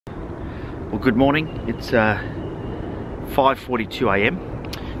Well, good morning. It's 5:42 a.m.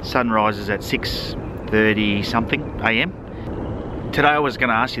 Sun rises at 6:30 something a.m. Today I was going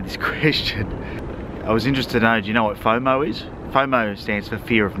to ask you this question. I was interested to know, do you know what FOMO is? FOMO stands for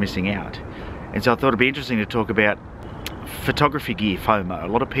fear of missing out. And so I thought it'd be interesting to talk about photography gear FOMO. A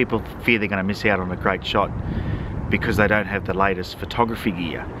lot of people fear they're going to miss out on a great shot because they don't have the latest photography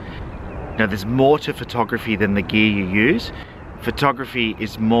gear. Now, there's more to photography than the gear you use. Photography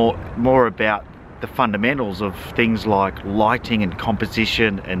is more about the fundamentals of things like lighting and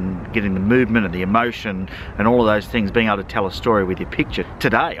composition and getting the movement and the emotion and all of those things, being able to tell a story with your picture.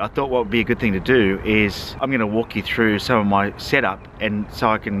 Today, I thought what would be a good thing to do is I'm going to walk you through some of my setup, and so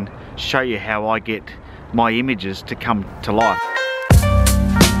I can show you how I get my images to come to life.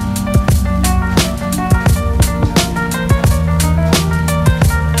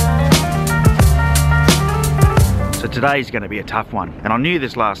 So today's going to be a tough one, and I knew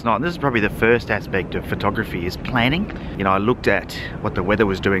this last night, and this is probably the first aspect of photography, is planning. You know, I looked at what the weather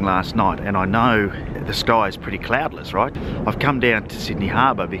was doing last night, and I know the sky is pretty cloudless, right? I've come down to Sydney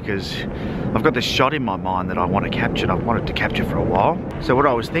Harbour because I've got this shot in my mind that I want to capture, and I've wanted to capture for a while. So what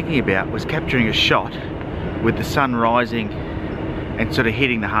I was thinking about was capturing a shot with the sun rising and sort of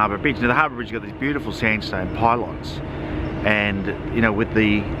hitting the harbour bridge. Now, the harbour bridge has got these beautiful sandstone pylons, and you know, with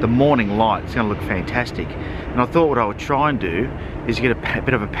the morning light, it's going to look fantastic. And I thought what I would try and do is get a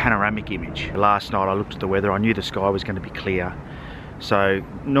bit of a panoramic image. Last night I looked at the weather, I knew the sky was going to be clear. So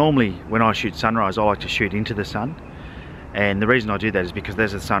normally when I shoot sunrise, I like to shoot into the sun. And the reason I do that is because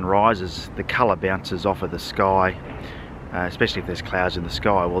as the sun rises, the colour bounces off of the sky, especially if there's clouds in the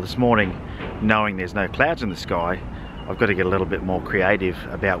sky. Well, this morning, knowing there's no clouds in the sky, I've got to get a little bit more creative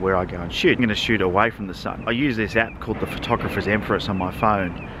about where I go and shoot. I'm going to shoot away from the sun. I use this app called the Photographer's Empress on my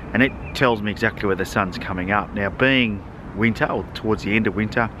phone, and it tells me exactly where the sun's coming up. Now, being winter, or towards the end of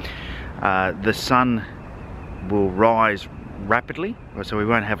winter, the sun will rise rapidly, so we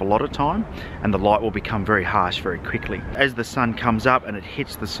won't have a lot of time, and the light will become very harsh very quickly. As the sun comes up and it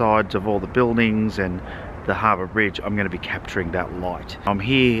hits the sides of all the buildings and the harbour bridge, I'm going to be capturing that light. I'm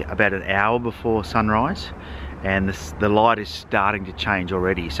here about an hour before sunrise, and the light is starting to change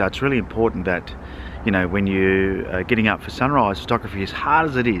already. So it's really important that, you know, when you are getting up for sunrise photography, as hard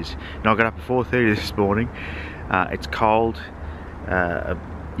as it is, and I got up at 4:30 this morning, it's cold,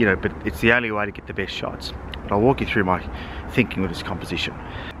 you know, but it's the only way to get the best shots. But I'll walk you through my thinking with this composition.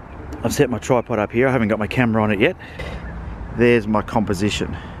 I've set my tripod up here, I haven't got my camera on it yet. There's my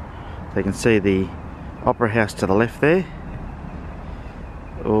composition. So you can see the Opera House to the left there,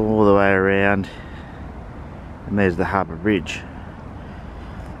 all the way around, and there's the harbour bridge.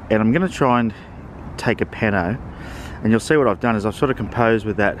 And I'm going to try and take a pano, and you'll see what I've done is I've sort of composed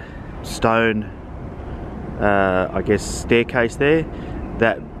with that stone, I guess, staircase there,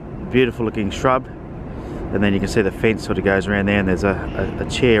 that beautiful looking shrub, and then you can see the fence sort of goes around there, and there's a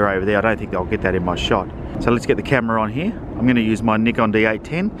chair over there. I don't think I'll get that in my shot. So let's get the camera on here. I'm going to use my Nikon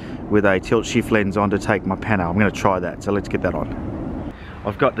D810 with a tilt shift lens on to take my pano. I'm going to try that, so let's get that on.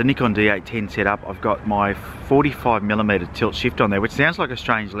 I've got the Nikon D810 set up. I've got my 45mm tilt shift on there, which sounds like a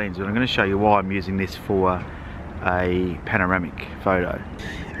strange lens, but I'm going to show you why I'm using this for a panoramic photo.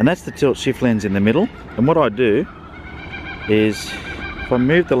 And that's the tilt shift lens in the middle. And what I do is, if I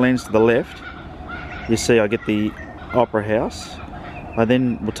move the lens to the left, you see I get the Opera House. I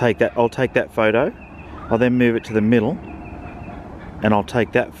then will take that, I'll take that photo. I'll then move it to the middle, and I'll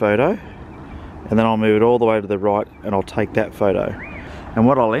take that photo. And then I'll move it all the way to the right, and I'll take that photo. And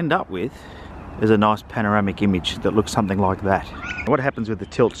what I'll end up with is a nice panoramic image that looks something like that. What happens with the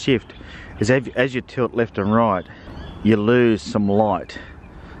tilt shift is as you tilt left and right, you lose some light.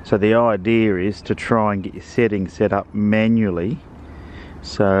 So the idea is to try and get your settings set up manually.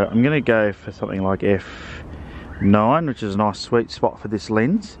 So I'm going to go for something like f9, which is a nice sweet spot for this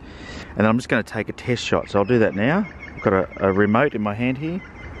lens. And then I'm just going to take a test shot. So I'll do that now. I've got a remote in my hand here.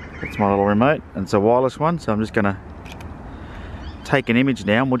 That's my little remote, and it's a wireless one. So I'm just going to take an image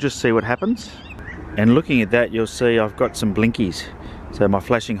now, and we'll just see what happens. And looking at that, you'll see I've got some blinkies. So my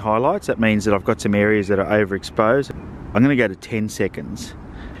flashing highlights, that means that I've got some areas that are overexposed. I'm going to go to 10 seconds.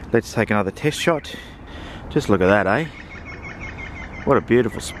 Let's take another test shot. Just look at that, eh? What a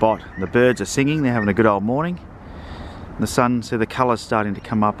beautiful spot. The birds are singing, they're having a good old morning. The sun, see the colours starting to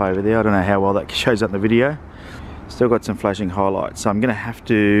come up over there. I don't know how well that shows up in the video. Still got some flashing highlights. So I'm going to have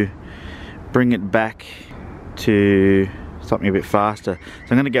to bring it back to something a bit faster. So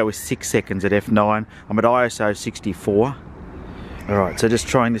I'm going to go with 6 seconds at f9. I'm at ISO 64. Alright, so just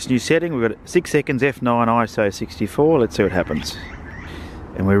trying this new setting. We've got 6 seconds, f9, ISO 64. Let's see what happens.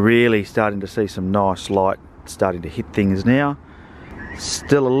 And we're really starting to see some nice light starting to hit things now.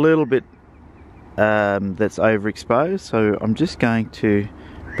 Still a little bit that's overexposed, so I'm just going to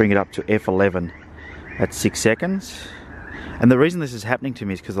bring it up to f11 at 6 seconds. And the reason this is happening to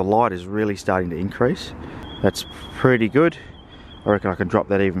me is because the light is really starting to increase. That's pretty good. I reckon I can drop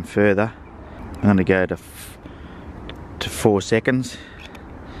that even further. I'm going to go to 4 seconds,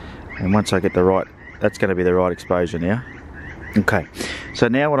 and once I get the right, that's going to be the right exposure now. Okay, so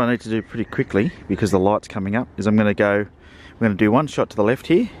now what I need to do pretty quickly, because the light's coming up, is I'm going to do one shot to the left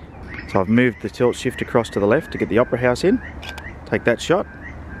here. So I've moved the tilt shift across to the left to get the opera house in. Take that shot.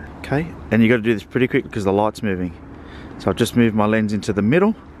 Okay, and you've got to do this pretty quick because the light's moving. So I've just moved my lens into the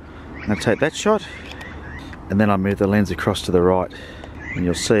middle, and I take that shot, and then I move the lens across to the right, and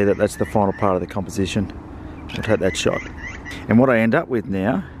you'll see that that's the final part of the composition. I'll take that shot. And what I end up with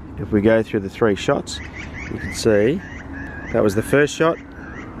now, if we go through the 3 shots, you can see that was the first shot,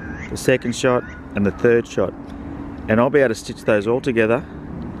 the second shot, and the third shot. And I'll be able to stitch those all together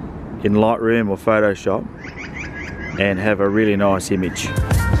in Lightroom or Photoshop and have a really nice image.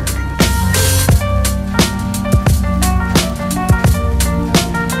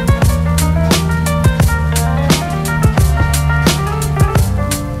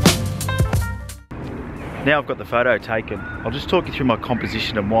 Now I've got the photo taken, I'll just talk you through my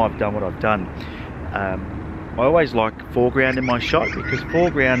composition and why I've done what I've done. I always like foreground in my shot because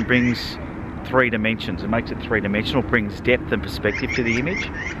foreground brings 3 dimensions. It makes it 3-dimensional, brings depth and perspective to the image.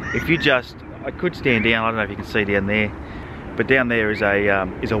 If you just, I could stand down, I don't know if you can see down there, but down there is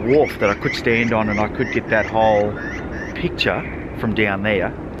a wharf that I could stand on and I could get that whole picture from down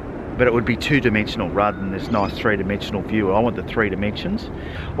there. But it would be 2-dimensional rather than this nice 3-dimensional view. I want the 3 dimensions.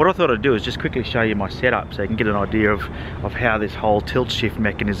 What I thought I'd do is just quickly show you my setup so you can get an idea of how this whole tilt shift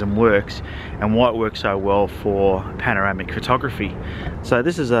mechanism works and why it works so well for panoramic photography. So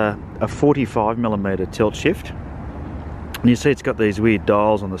this is a 45mm tilt shift. And you see it's got these weird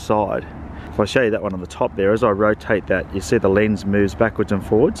dials on the side. If I show you that one on the top there, as I rotate that, you see the lens moves backwards and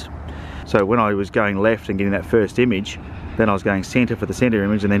forwards. So when I was going left and getting that first image, then I was going center for the center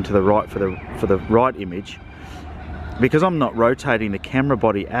image and then to the right for the right image. Because I'm not rotating the camera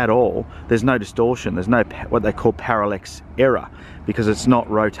body at all, there's no distortion, there's no what they call parallax error, because it's not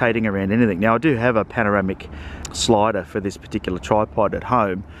rotating around anything. Now I do have a panoramic slider for this particular tripod at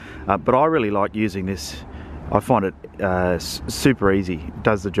home, but I really like using this. I find it super easy. It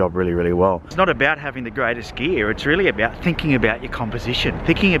does the job really, really well. It's not about having the greatest gear, it's really about thinking about your composition,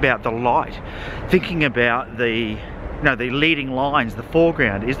 thinking about the light, thinking about the leading lines, the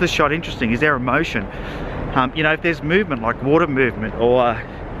foreground. Is the shot interesting? Is there emotion? If there's movement like water movement, or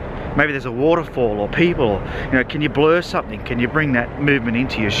maybe there's a waterfall or people, can you blur something? Can you bring that movement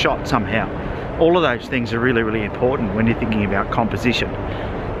into your shot somehow? All of those things are really, really important when you're thinking about composition.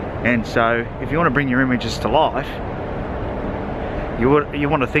 And so if you want to bring your images to life, you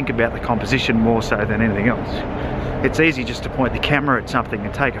want to think about the composition more so than anything else. It's easy just to point the camera at something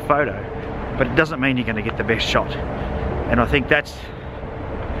and take a photo, but it doesn't mean you're going to get the best shot. And I think that's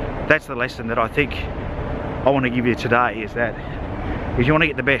the lesson that I think I want to give you today, is that if you want to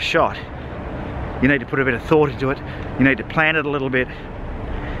get the best shot, you need to put a bit of thought into it, you need to plan it a little bit,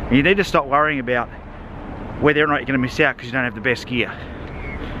 and you need to stop worrying about whether or not you're going to miss out because you don't have the best gear.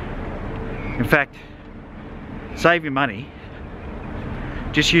 In fact, save your money,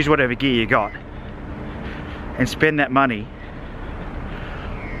 just use whatever gear you got and spend that money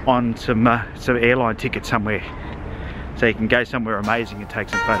on some airline tickets somewhere so you can go somewhere amazing and take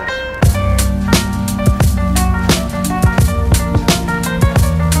some photos.